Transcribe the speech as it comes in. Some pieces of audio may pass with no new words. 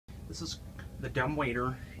This is the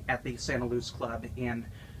Dumbwaiter at the Santaluz Club in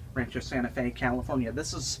Rancho Santa Fe, California.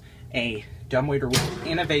 This is a dumbwaiter with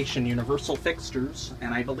innovation universal fixtures,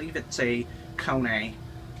 and I believe it's a Kone.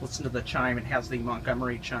 Listen to the chime. It has the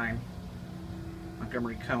Montgomery chime.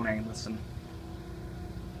 Montgomery Kone. Listen.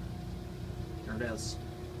 There it is.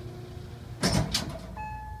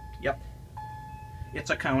 Yep. It's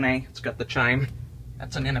a Kone. It's got the chime.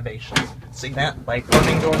 That's an innovation. See that? By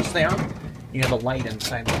burning doors there, you have a light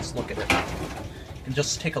inside. Let's look at it. And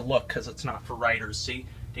just take a look, because it's not for riders. See?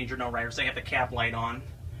 Danger no riders. They have the cab light on.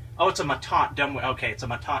 Oh, it's a Matot dumbwaiter. Okay, it's a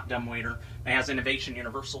Matot dumbwaiter. It has innovation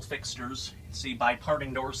universal fixtures. See,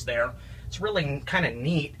 bi-parting doors there. It's really kind of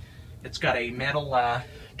neat. It's got a metal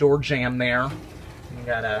door jamb there. You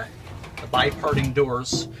got the bi-parting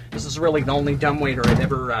doors. This is really the only dumbwaiter I've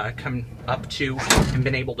ever come up to and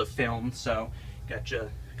been able to film. So, got to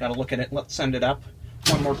look at it. Let's send it up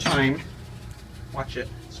one more time. Watch it.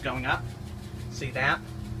 It's going up. See that?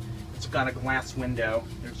 It's got a glass window.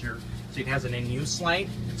 There's your. See, it has an in-use light.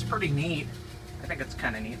 It's pretty neat. I think it's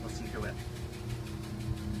kind of neat. Listen to it.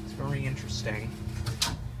 It's very interesting.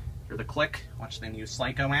 Hear the click. Watch the in-use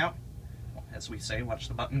light go out. As we say, watch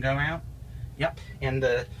the button go out. Yep. And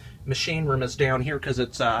the machine room is down here because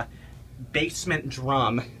it's a basement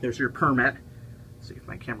drum. There's your permit. Let's see if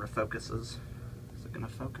my camera focuses. Is it going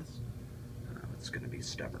to focus? It's going to be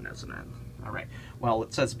stubborn, isn't it? All right. Well,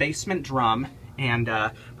 it says basement drum, and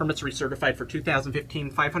permits recertified for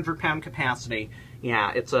 2015, 500-pound capacity.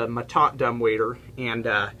 Yeah, it's a Matot dumbwaiter, and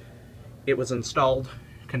it was installed,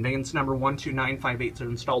 conveyance number 12958, so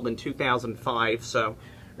installed in 2005. So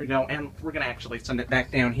there you go, and we're going to actually send it back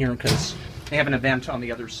down here because they have an event on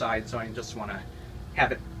the other side, so I just want to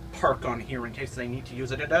have it park on here in case they need to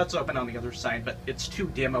use it. It does open on the other side, but it's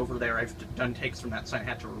too dim over there. I've done takes from that side. I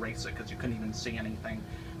had to erase it because you couldn't even see anything.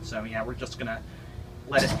 So yeah, we're just gonna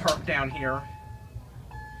let it park down here.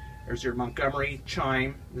 There's your Montgomery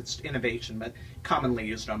chime. It's innovation, but commonly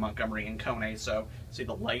used on Montgomery and Kone. So see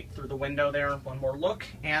the light through the window there. One more look,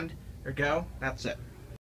 and there you go. That's it.